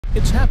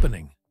It's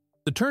happening.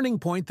 The turning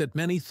point that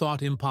many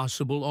thought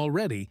impossible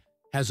already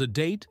has a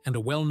date and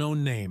a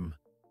well-known name: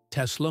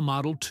 Tesla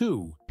Model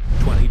 2,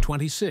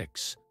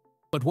 2026.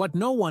 But what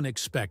no one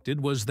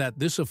expected was that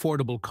this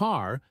affordable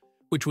car,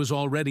 which was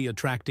already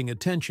attracting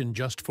attention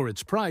just for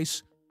its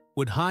price,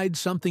 would hide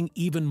something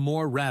even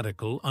more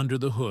radical under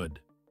the hood.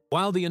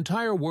 While the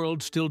entire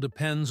world still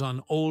depends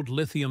on old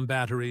lithium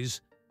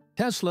batteries,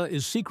 Tesla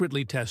is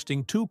secretly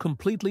testing two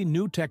completely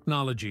new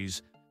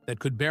technologies that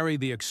could bury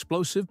the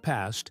explosive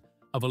past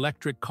of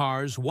electric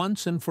cars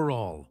once and for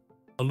all: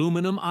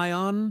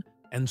 aluminum-ion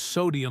and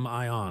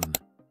sodium-ion.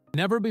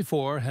 Never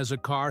before has a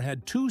car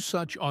had two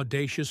such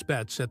audacious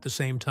bets at the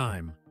same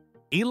time.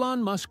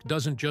 Elon Musk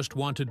doesn't just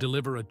want to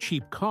deliver a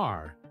cheap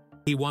car,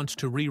 he wants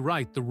to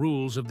rewrite the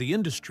rules of the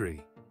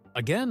industry.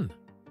 Again,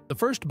 the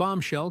first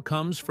bombshell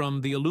comes from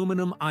the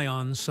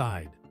aluminum-ion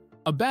side.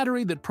 A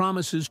battery that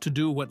promises to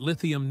do what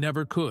lithium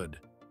never could: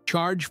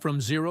 charge from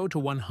 0 to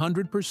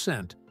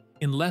 100%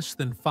 in less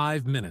than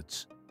 5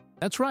 minutes.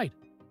 That's right,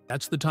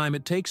 that's the time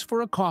it takes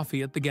for a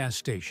coffee at the gas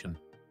station.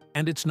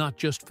 And it's not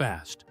just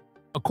fast.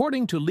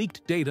 According to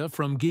leaked data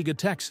from Giga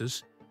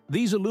Texas,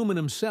 these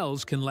aluminum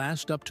cells can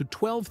last up to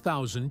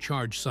 12,000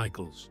 charge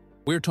cycles.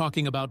 We're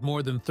talking about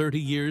more than 30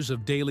 years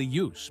of daily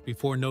use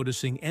before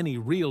noticing any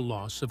real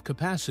loss of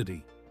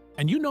capacity.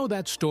 And you know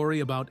that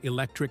story about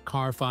electric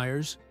car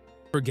fires?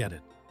 Forget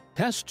it.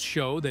 Tests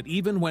show that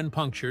even when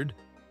punctured,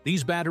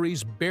 these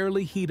batteries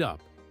barely heat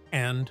up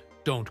and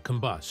don't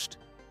combust.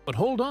 But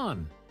hold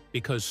on,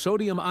 because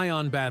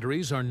sodium-ion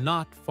batteries are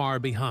not far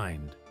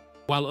behind.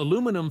 While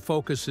aluminum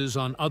focuses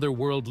on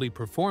otherworldly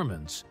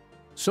performance,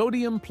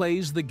 sodium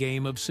plays the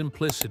game of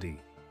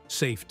simplicity,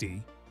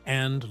 safety,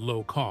 and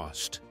low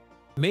cost.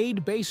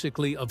 Made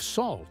basically of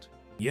salt,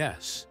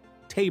 yes,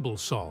 table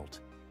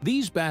salt,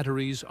 these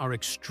batteries are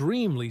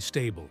extremely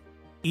stable.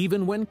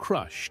 Even when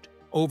crushed,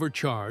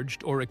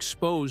 overcharged, or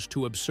exposed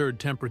to absurd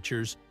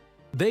temperatures,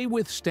 they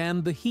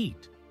withstand the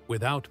heat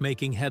without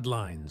making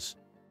headlines.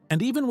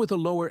 And even with a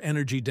lower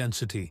energy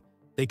density,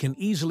 they can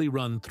easily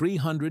run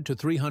 300 to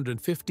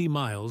 350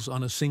 miles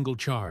on a single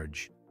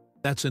charge.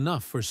 That's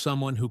enough for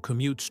someone who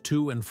commutes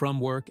to and from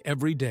work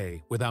every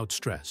day without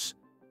stress.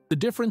 The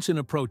difference in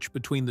approach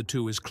between the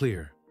two is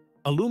clear.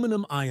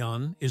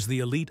 Aluminum-ion is the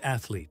elite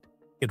athlete.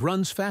 It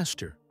runs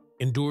faster,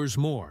 endures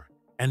more,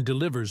 and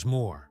delivers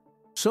more.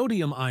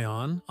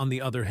 Sodium-ion, on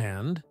the other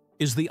hand,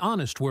 is the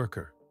honest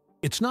worker.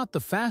 It's not the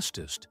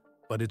fastest,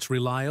 but it's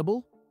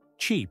reliable,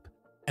 cheap,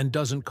 and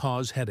doesn't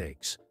cause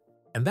headaches.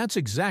 And that's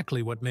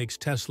exactly what makes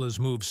Tesla's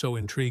move so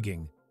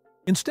intriguing.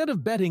 Instead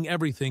of betting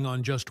everything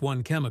on just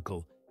one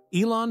chemical,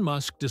 Elon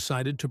Musk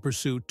decided to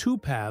pursue two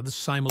paths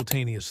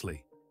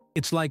simultaneously.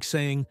 It's like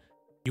saying,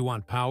 "You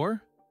want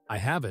power? I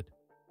have it.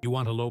 You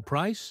want a low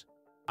price?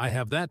 I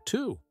have that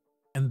too."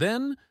 And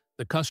then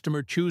the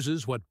customer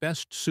chooses what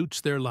best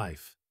suits their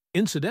life.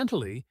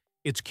 Incidentally,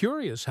 it's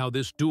curious how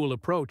this dual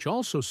approach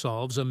also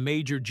solves a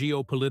major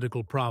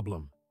geopolitical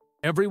problem.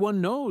 Everyone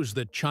knows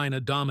that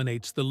China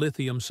dominates the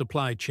lithium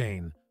supply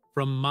chain,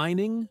 from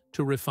mining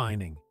to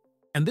refining.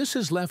 And this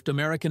has left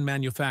American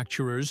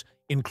manufacturers,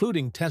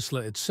 including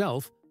Tesla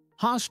itself,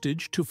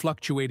 hostage to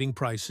fluctuating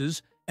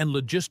prices and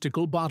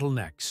logistical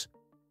bottlenecks.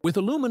 With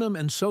aluminum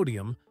and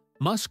sodium,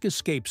 Musk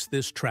escapes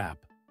this trap.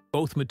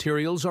 Both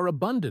materials are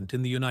abundant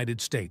in the United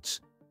States.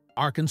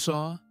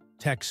 Arkansas,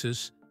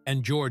 Texas,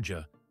 and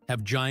Georgia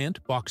have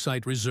giant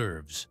bauxite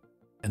reserves.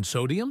 And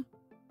sodium?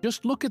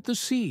 Just look at the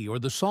sea or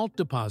the salt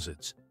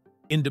deposits.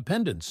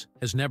 Independence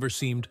has never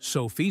seemed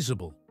so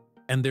feasible.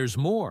 And there's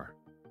more.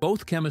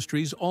 Both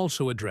chemistries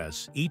also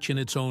address, each in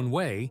its own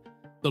way,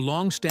 the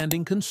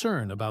long-standing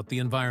concern about the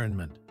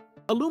environment.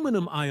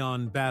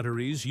 Aluminum-ion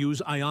batteries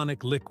use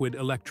ionic liquid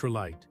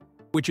electrolyte,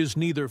 which is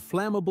neither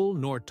flammable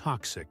nor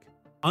toxic,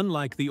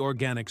 unlike the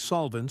organic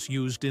solvents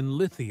used in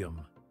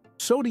lithium.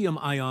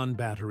 Sodium-ion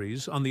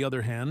batteries, on the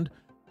other hand,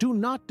 do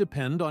not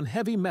depend on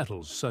heavy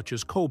metals such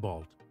as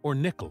cobalt or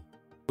nickel,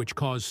 which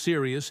cause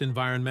serious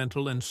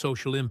environmental and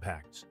social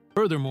impacts.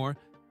 Furthermore,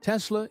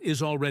 Tesla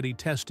is already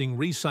testing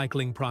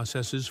recycling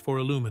processes for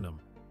aluminum,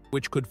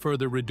 which could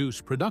further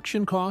reduce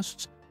production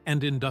costs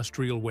and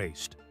industrial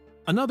waste.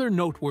 Another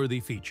noteworthy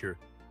feature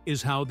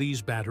is how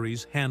these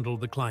batteries handle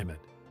the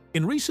climate.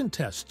 In recent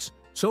tests,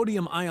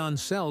 sodium-ion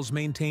cells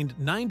maintained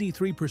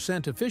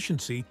 93%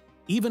 efficiency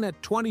even at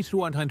 20 to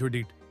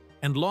 100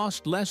 and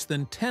lost less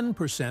than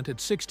 10% at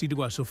 60 to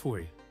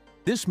 100.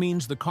 This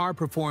means the car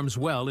performs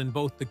well in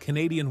both the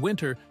Canadian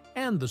winter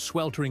and the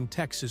sweltering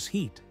Texas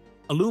heat.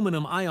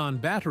 Aluminum-ion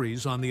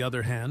batteries, on the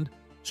other hand,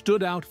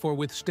 stood out for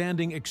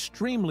withstanding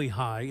extremely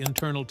high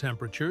internal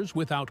temperatures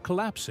without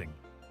collapsing,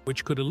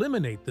 which could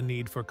eliminate the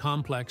need for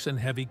complex and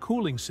heavy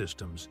cooling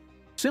systems,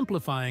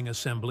 simplifying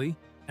assembly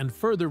and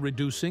further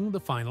reducing the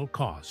final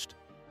cost.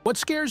 What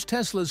scares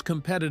Tesla's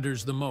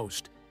competitors the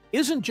most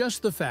isn't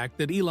just the fact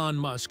that Elon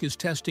Musk is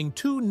testing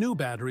two new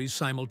batteries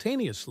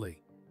simultaneously.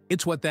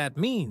 It's what that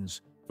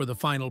means for the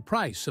final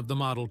price of the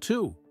Model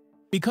 2.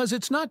 Because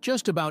it's not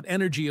just about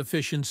energy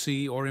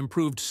efficiency or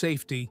improved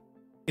safety,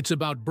 it's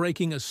about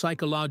breaking a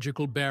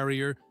psychological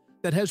barrier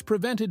that has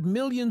prevented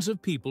millions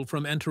of people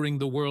from entering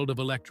the world of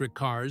electric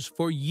cars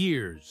for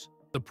years.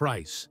 The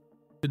price.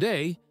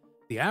 Today,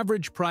 the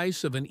average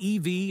price of an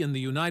EV in the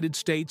United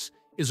States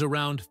is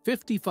around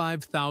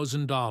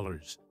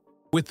 $55,000.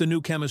 With the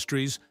new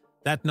chemistries,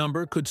 that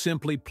number could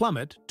simply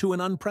plummet to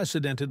an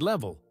unprecedented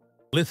level.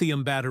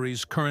 Lithium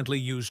batteries currently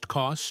used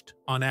cost,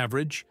 on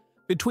average,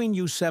 between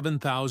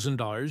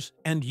 $7,000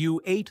 and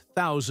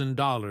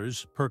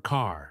 $8,000 per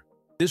car.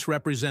 This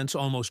represents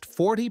almost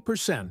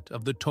 40%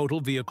 of the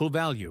total vehicle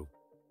value.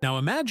 Now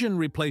imagine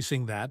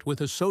replacing that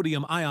with a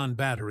sodium-ion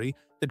battery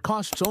that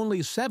costs only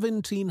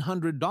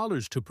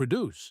 $1,700 to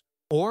produce,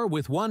 or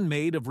with one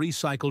made of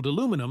recycled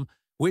aluminum,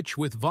 which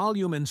with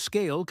volume and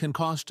scale can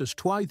cost us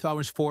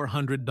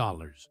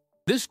 $2,400.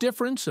 This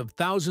difference of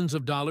thousands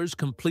of dollars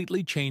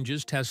completely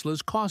changes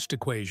Tesla's cost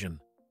equation.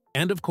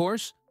 And of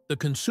course, the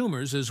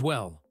consumers as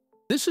well.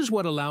 This is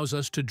what allows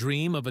us to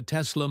dream of a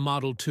Tesla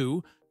Model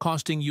 2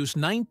 costing you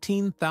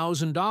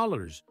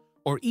 $19,000,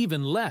 or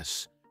even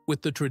less,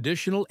 with the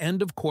traditional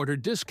end-of-quarter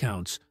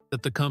discounts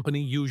that the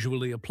company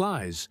usually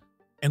applies.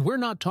 And we're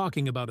not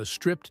talking about a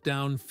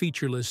stripped-down,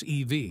 featureless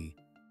EV.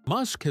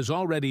 Musk has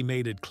already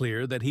made it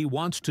clear that he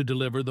wants to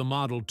deliver the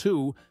Model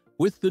 2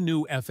 with the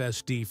new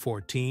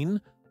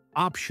FSD-14,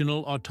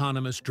 optional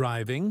autonomous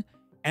driving,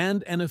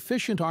 and an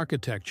efficient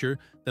architecture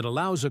that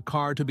allows a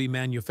car to be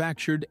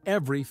manufactured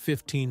every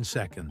 15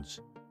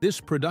 seconds.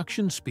 This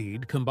production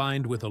speed,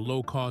 combined with a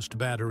low-cost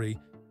battery,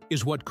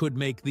 is what could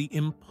make the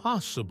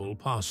impossible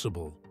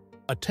possible.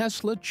 A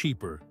Tesla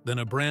cheaper than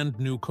a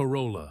brand-new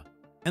Corolla.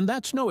 And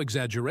that's no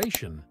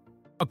exaggeration.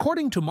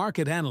 According to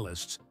market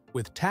analysts,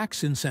 with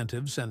tax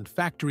incentives and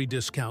factory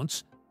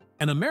discounts,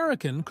 an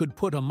American could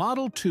put a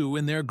Model 2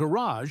 in their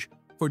garage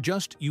for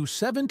just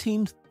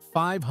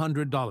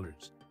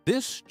 $17,500.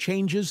 This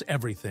changes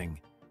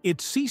everything.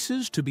 It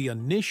ceases to be a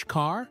niche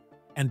car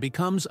and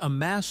becomes a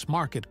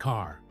mass-market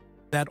car.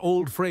 That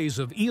old phrase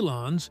of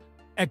Elon's,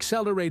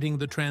 accelerating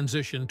the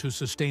transition to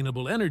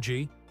sustainable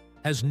energy,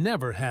 has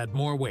never had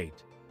more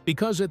weight.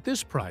 Because at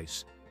this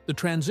price, the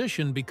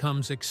transition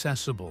becomes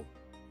accessible,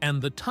 and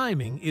the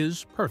timing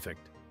is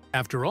perfect.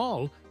 After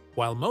all,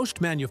 while most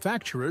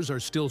manufacturers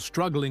are still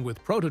struggling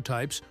with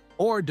prototypes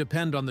or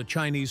depend on the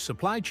Chinese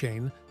supply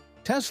chain,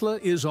 Tesla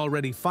is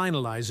already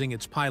finalizing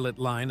its pilot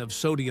line of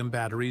sodium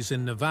batteries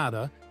in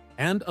Nevada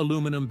and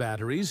aluminum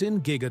batteries in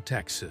Giga,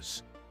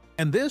 Texas.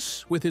 And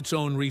this with its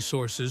own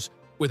resources,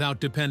 without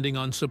depending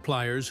on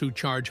suppliers who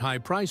charge high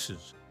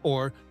prices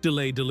or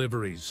delay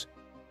deliveries.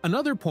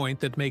 Another point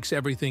that makes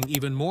everything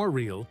even more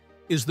real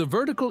is the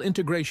vertical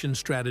integration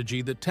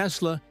strategy that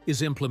Tesla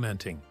is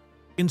implementing.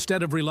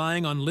 Instead of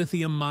relying on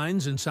lithium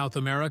mines in South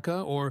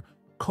America or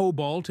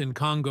cobalt in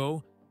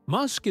Congo,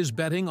 Musk is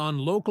betting on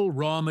local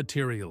raw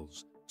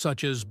materials,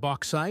 such as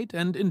bauxite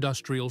and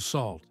industrial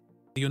salt.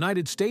 The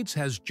United States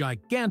has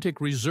gigantic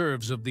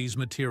reserves of these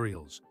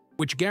materials,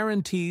 which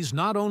guarantees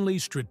not only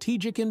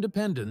strategic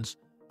independence,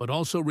 but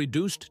also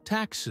reduced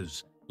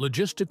taxes,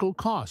 logistical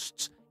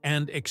costs,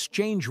 and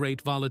exchange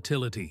rate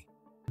volatility.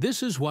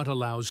 This is what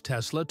allows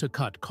Tesla to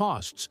cut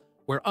costs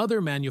where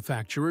other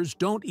manufacturers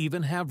don't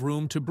even have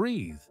room to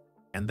breathe.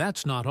 And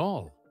that's not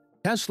all.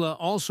 Tesla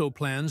also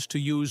plans to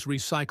use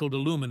recycled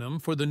aluminum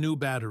for the new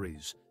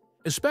batteries,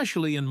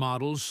 especially in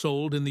models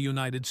sold in the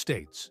United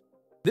States.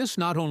 This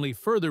not only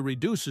further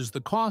reduces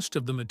the cost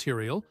of the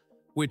material,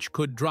 which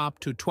could drop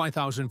to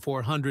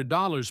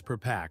 $2,400 per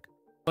pack,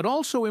 but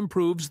also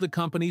improves the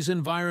company's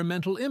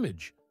environmental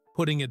image,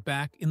 putting it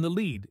back in the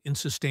lead in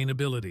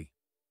sustainability.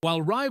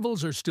 While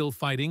rivals are still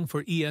fighting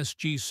for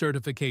ESG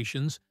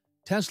certifications,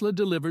 Tesla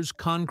delivers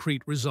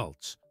concrete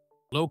results: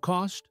 low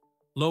cost,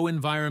 low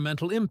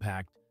environmental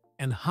impact,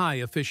 and high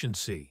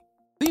efficiency.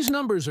 These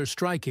numbers are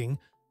striking,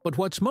 but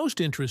what's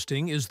most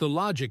interesting is the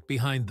logic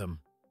behind them.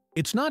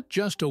 It's not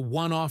just a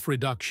one-off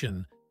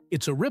reduction,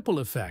 it's a ripple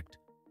effect.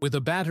 With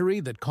a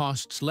battery that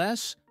costs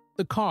less,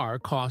 the car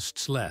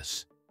costs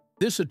less.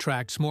 This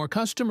attracts more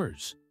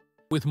customers.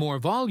 With more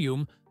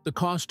volume, the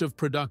cost of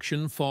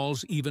production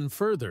falls even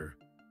further.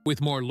 With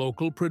more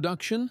local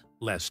production,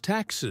 less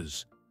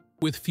taxes.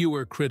 With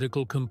fewer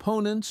critical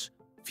components,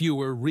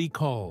 fewer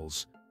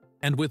recalls.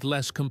 And with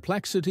less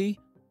complexity,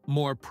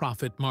 more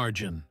profit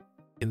margin.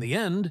 In the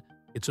end,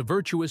 it's a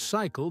virtuous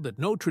cycle that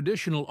no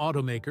traditional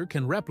automaker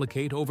can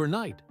replicate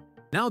overnight.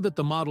 Now that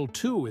the Model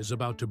 2 is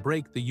about to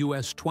break the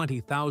US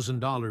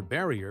 $20,000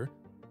 barrier,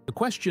 the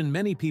question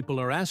many people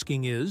are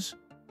asking is,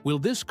 will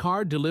this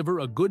car deliver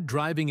a good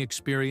driving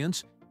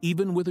experience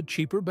even with a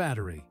cheaper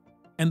battery?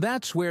 And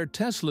that's where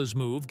Tesla's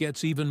move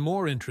gets even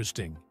more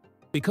interesting.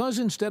 Because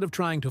instead of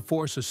trying to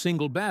force a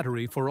single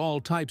battery for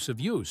all types of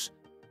use,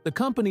 the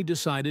company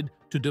decided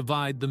to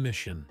divide the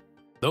mission.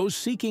 Those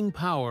seeking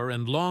power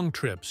and long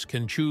trips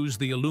can choose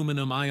the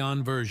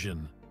aluminum-ion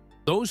version.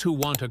 Those who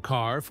want a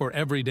car for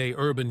everyday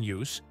urban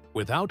use,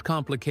 without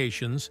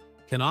complications,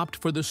 can opt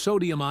for the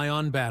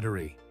sodium-ion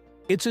battery.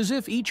 It's as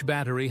if each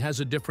battery has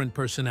a different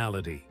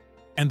personality,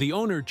 and the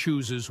owner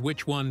chooses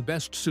which one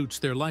best suits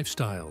their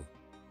lifestyle.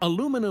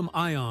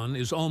 Aluminum-ion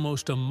is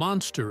almost a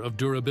monster of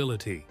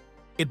durability.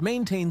 It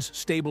maintains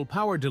stable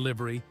power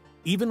delivery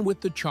even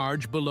with the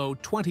charge below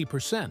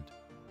 20%,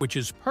 which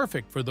is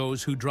perfect for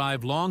those who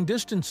drive long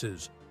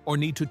distances or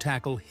need to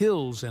tackle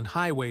hills and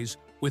highways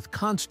with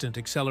constant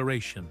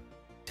acceleration.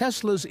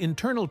 Tesla's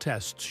internal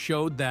tests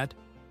showed that,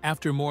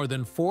 after more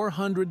than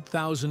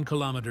 400,000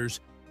 kilometers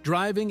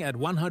driving at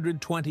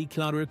 120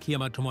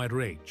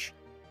 km/h,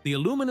 the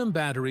aluminum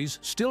batteries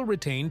still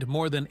retained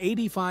more than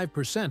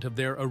 85% of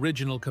their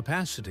original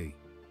capacity.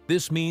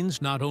 This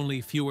means not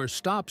only fewer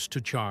stops to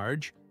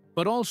charge,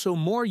 but also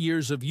more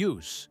years of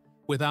use,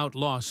 without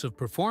loss of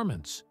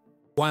performance.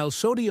 While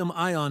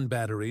sodium-ion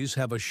batteries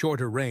have a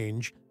shorter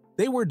range,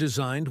 they were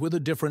designed with a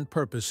different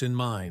purpose in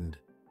mind.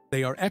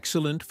 They are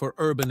excellent for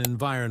urban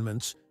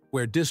environments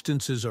where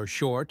distances are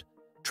short,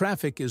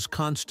 traffic is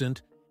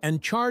constant,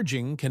 and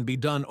charging can be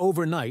done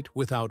overnight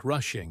without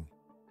rushing.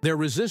 Their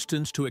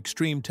resistance to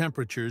extreme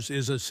temperatures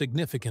is a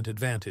significant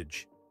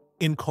advantage.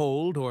 In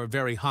cold or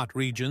very hot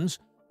regions,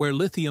 where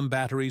lithium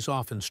batteries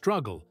often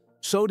struggle,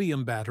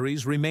 sodium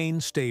batteries remain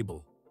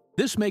stable.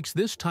 This makes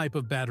this type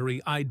of battery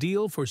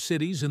ideal for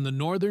cities in the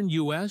northern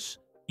US,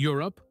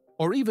 Europe,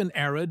 or even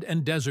arid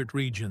and desert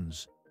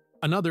regions.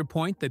 Another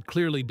point that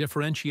clearly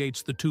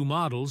differentiates the two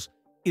models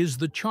is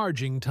the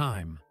charging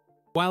time.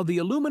 While the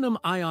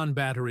aluminum-ion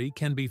battery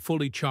can be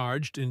fully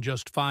charged in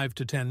just 5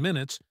 to 10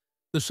 minutes,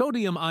 the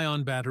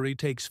sodium-ion battery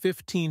takes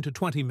 15 to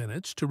 20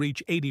 minutes to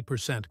reach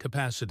 80%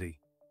 capacity.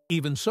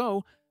 Even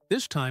so,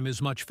 this time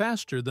is much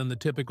faster than the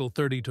typical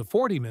 30 to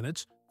 40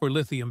 minutes for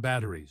lithium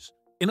batteries.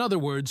 In other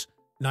words,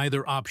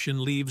 neither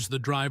option leaves the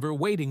driver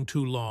waiting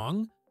too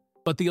long,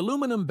 but the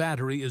aluminum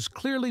battery is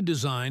clearly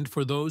designed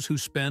for those who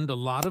spend a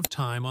lot of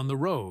time on the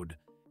road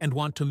and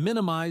want to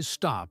minimize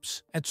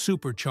stops at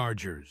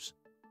superchargers.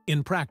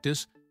 In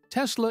practice,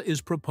 Tesla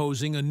is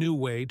proposing a new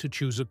way to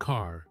choose a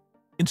car.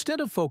 Instead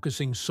of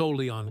focusing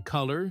solely on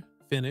color,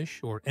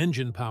 finish, or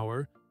engine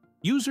power,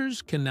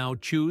 users can now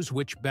choose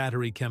which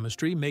battery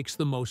chemistry makes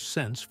the most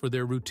sense for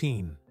their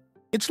routine.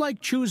 It's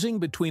like choosing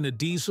between a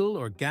diesel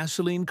or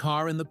gasoline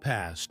car in the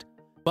past,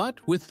 but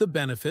with the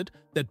benefit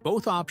that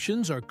both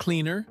options are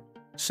cleaner,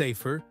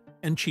 safer,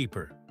 and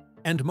cheaper.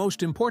 And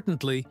most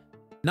importantly,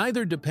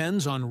 neither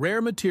depends on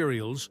rare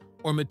materials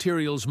or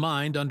materials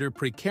mined under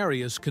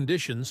precarious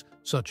conditions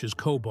such as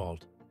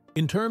cobalt.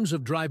 In terms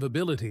of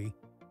drivability,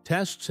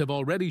 tests have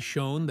already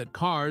shown that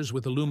cars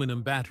with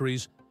aluminum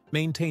batteries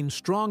maintain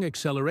strong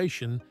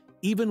acceleration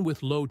even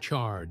with low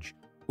charge,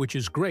 which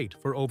is great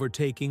for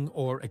overtaking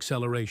or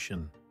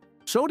acceleration.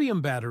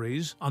 Sodium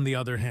batteries, on the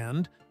other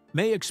hand,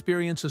 may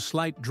experience a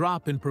slight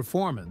drop in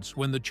performance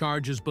when the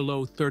charge is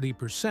below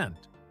 30%,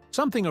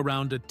 something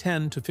around a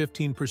 10 to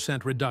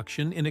 15%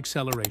 reduction in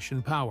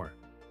acceleration power.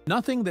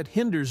 Nothing that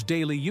hinders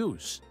daily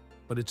use,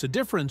 but it's a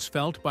difference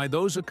felt by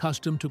those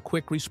accustomed to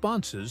quick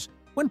responses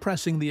when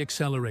pressing the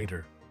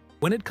accelerator.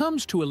 When it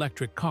comes to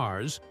electric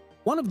cars,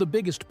 one of the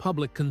biggest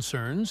public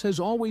concerns has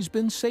always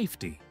been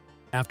safety.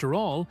 After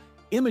all,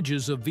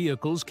 images of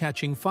vehicles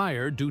catching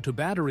fire due to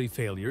battery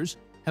failures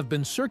have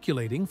been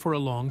circulating for a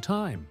long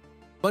time.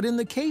 But in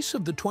the case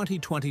of the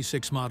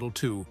 2026 Model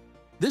 2,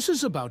 this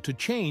is about to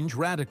change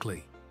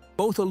radically.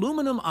 Both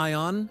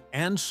aluminum-ion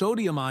and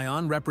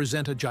sodium-ion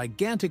represent a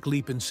gigantic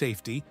leap in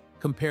safety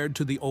compared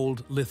to the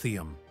old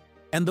lithium.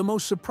 And the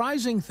most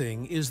surprising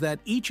thing is that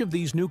each of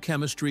these new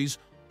chemistries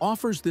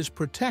offers this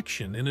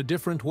protection in a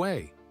different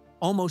way,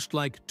 almost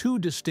like two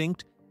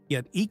distinct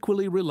yet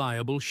equally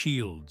reliable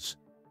shields.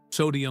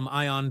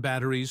 Sodium-ion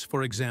batteries,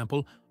 for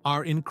example,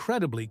 are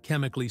incredibly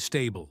chemically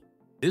stable.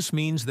 This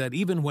means that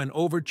even when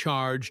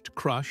overcharged,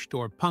 crushed,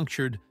 or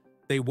punctured,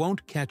 they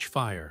won't catch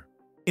fire.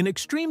 In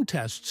extreme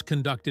tests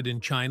conducted in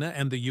China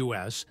and the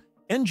US,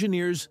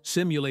 engineers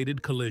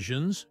simulated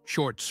collisions,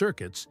 short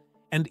circuits,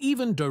 and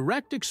even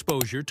direct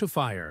exposure to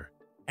fire,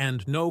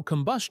 and no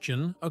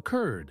combustion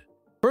occurred.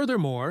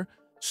 Furthermore,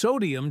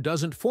 sodium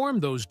doesn't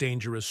form those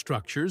dangerous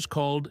structures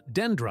called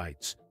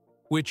dendrites,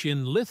 which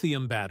in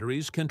lithium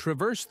batteries can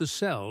traverse the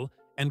cell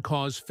and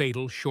cause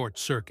fatal short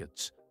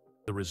circuits.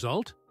 The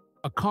result?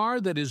 A car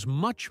that is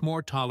much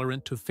more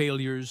tolerant to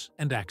failures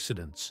and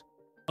accidents.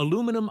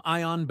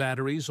 Aluminum-ion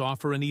batteries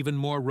offer an even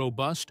more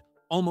robust,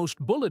 almost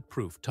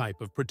bulletproof type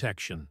of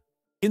protection.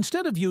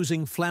 Instead of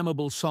using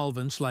flammable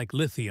solvents like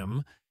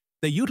lithium,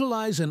 they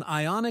utilize an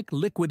ionic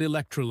liquid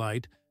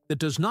electrolyte that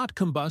does not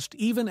combust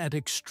even at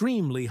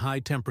extremely high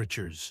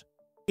temperatures.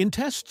 In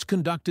tests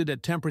conducted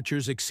at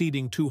temperatures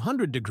exceeding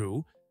 200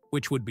 degrees,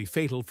 which would be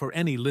fatal for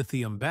any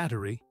lithium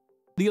battery,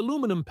 the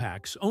aluminum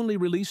packs only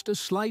released a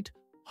slight,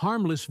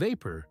 harmless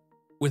vapor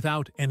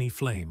without any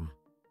flame.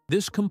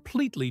 This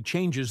completely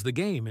changes the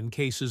game in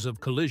cases of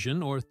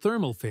collision or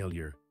thermal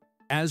failure,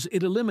 as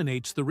it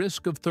eliminates the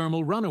risk of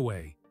thermal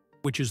runaway,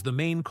 which is the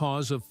main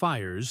cause of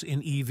fires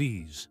in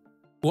EVs.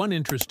 One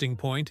interesting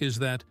point is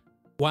that,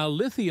 while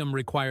lithium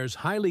requires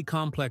highly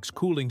complex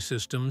cooling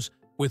systems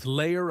with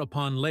layer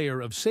upon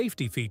layer of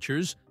safety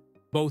features,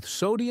 both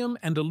sodium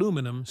and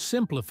aluminum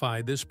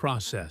simplify this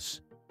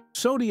process.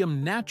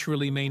 Sodium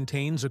naturally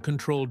maintains a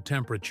controlled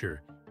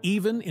temperature,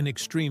 even in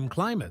extreme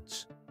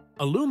climates.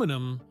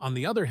 Aluminum, on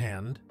the other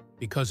hand,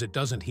 because it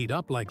doesn't heat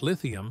up like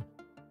lithium,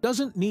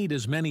 doesn't need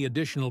as many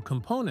additional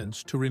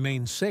components to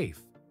remain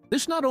safe.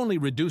 This not only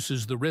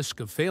reduces the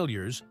risk of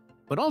failures,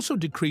 but also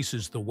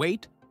decreases the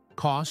weight,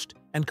 cost,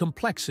 and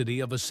complexity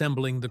of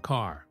assembling the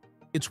car.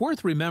 It's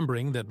worth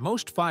remembering that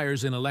most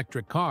fires in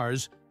electric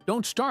cars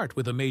don't start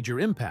with a major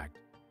impact,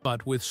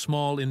 but with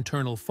small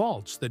internal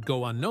faults that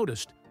go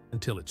unnoticed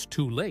until it's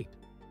too late.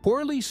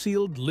 Poorly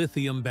sealed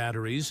lithium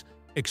batteries,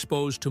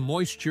 exposed to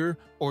moisture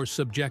or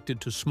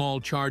subjected to small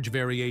charge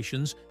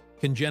variations,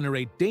 can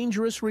generate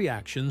dangerous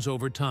reactions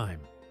over time.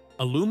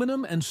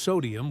 Aluminum and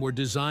sodium were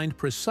designed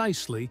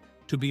precisely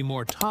to be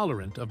more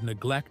tolerant of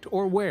neglect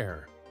or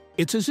wear.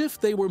 It's as if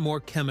they were more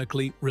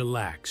chemically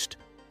relaxed,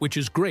 which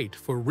is great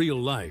for real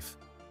life,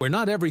 where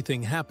not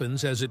everything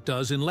happens as it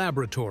does in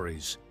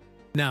laboratories.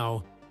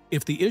 Now,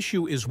 if the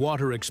issue is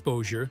water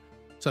exposure,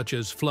 such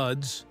as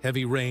floods,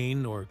 heavy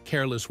rain, or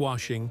careless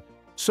washing,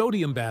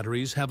 sodium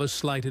batteries have a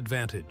slight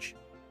advantage.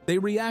 They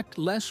react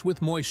less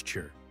with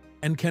moisture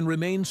and can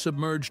remain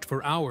submerged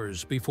for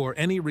hours before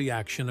any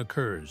reaction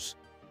occurs.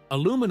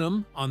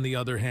 Aluminum, on the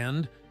other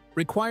hand,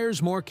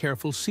 requires more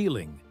careful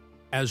sealing,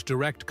 as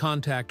direct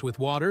contact with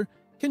water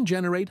can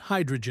generate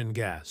hydrogen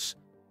gas,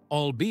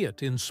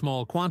 albeit in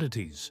small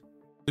quantities.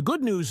 The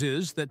good news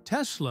is that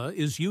Tesla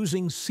is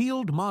using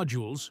sealed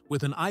modules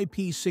with an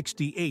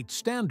IP68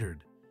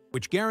 standard,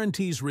 which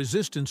guarantees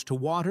resistance to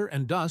water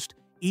and dust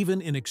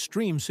even in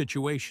extreme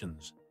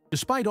situations.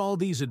 Despite all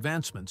these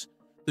advancements,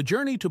 the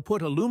journey to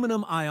put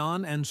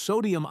aluminum-ion and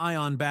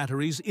sodium-ion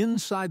batteries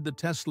inside the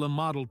Tesla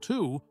Model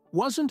 2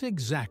 wasn't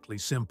exactly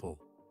simple.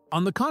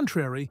 On the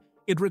contrary,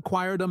 it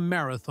required a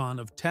marathon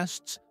of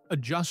tests,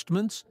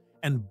 adjustments,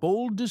 and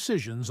bold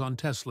decisions on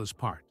Tesla's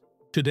part.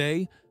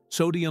 Today,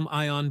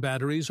 sodium-ion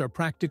batteries are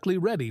practically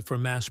ready for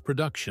mass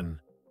production,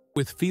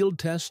 with field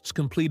tests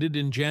completed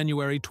in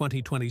January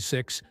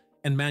 2026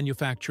 and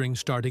manufacturing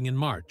starting in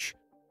March,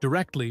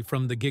 directly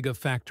from the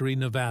Gigafactory,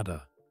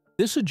 Nevada.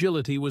 This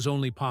agility was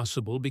only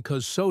possible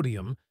because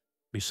sodium,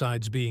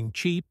 besides being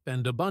cheap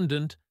and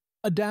abundant,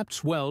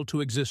 adapts well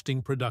to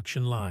existing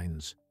production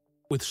lines.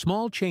 With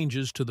small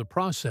changes to the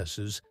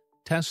processes,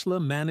 Tesla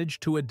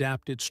managed to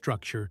adapt its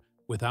structure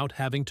without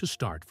having to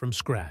start from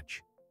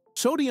scratch.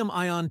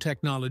 Sodium-ion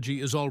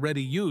technology is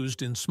already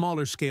used in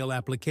smaller-scale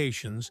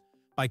applications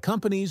by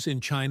companies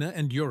in China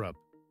and Europe,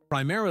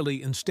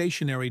 primarily in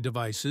stationary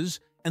devices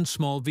and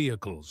small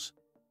vehicles.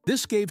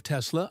 This gave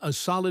Tesla a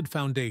solid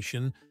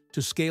foundation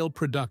to scale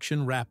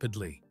production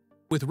rapidly.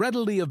 With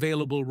readily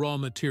available raw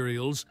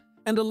materials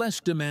and a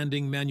less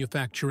demanding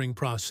manufacturing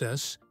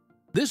process,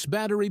 this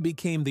battery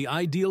became the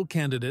ideal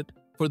candidate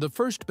for the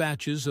first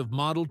batches of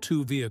Model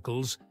 2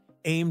 vehicles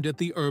aimed at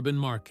the urban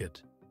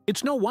market.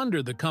 It's no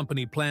wonder the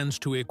company plans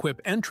to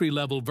equip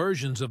entry-level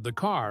versions of the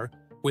car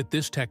with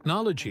this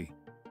technology,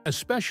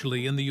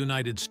 especially in the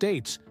United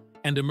States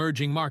and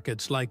emerging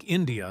markets like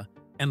India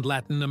and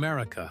Latin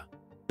America.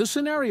 The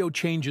scenario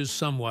changes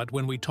somewhat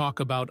when we talk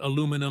about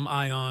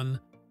aluminum-ion.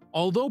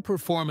 Although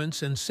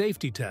performance and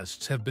safety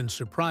tests have been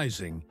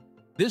surprising,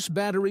 this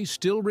battery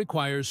still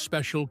requires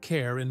special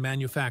care in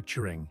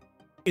manufacturing.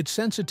 Its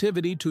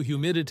sensitivity to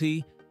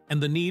humidity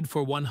and the need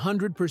for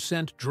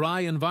 100%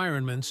 dry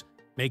environments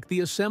make the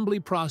assembly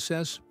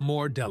process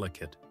more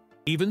delicate.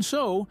 Even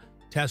so,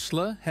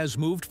 Tesla has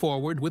moved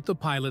forward with the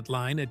pilot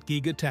line at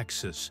Giga,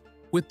 Texas,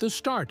 with the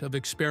start of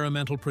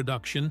experimental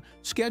production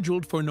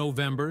scheduled for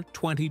November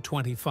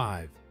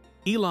 2025.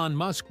 Elon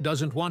Musk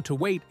doesn't want to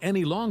wait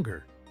any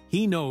longer.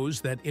 He knows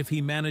that if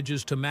he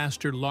manages to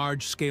master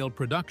large-scale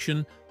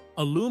production,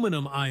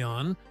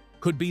 aluminum-ion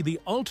could be the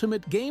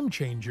ultimate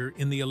game-changer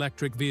in the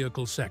electric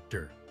vehicle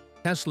sector.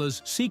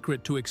 Tesla's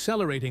secret to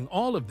accelerating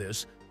all of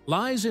this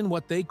lies in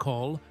what they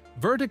call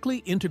vertically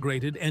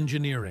integrated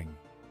engineering.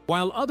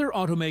 While other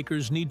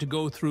automakers need to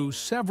go through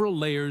several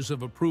layers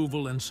of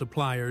approval and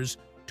suppliers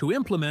to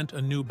implement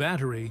a new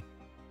battery,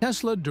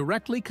 Tesla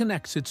directly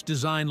connects its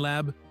design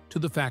lab to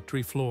the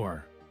factory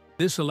floor.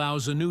 This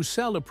allows a new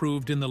cell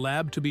approved in the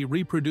lab to be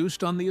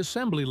reproduced on the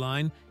assembly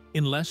line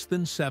in less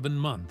than 7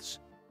 months,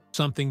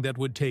 something that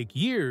would take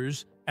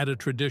years at a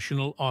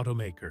traditional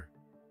automaker.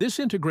 This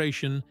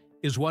integration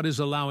is what is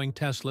allowing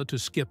Tesla to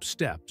skip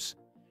steps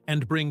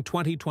and bring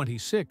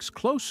 2026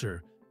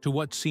 closer to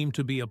what seemed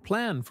to be a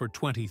plan for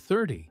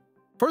 2030.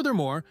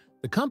 Furthermore,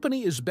 the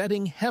company is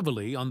betting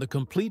heavily on the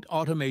complete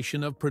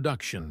automation of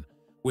production,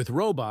 with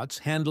robots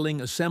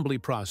handling assembly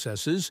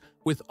processes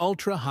with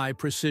ultra-high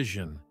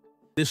precision.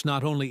 This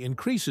not only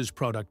increases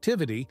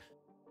productivity,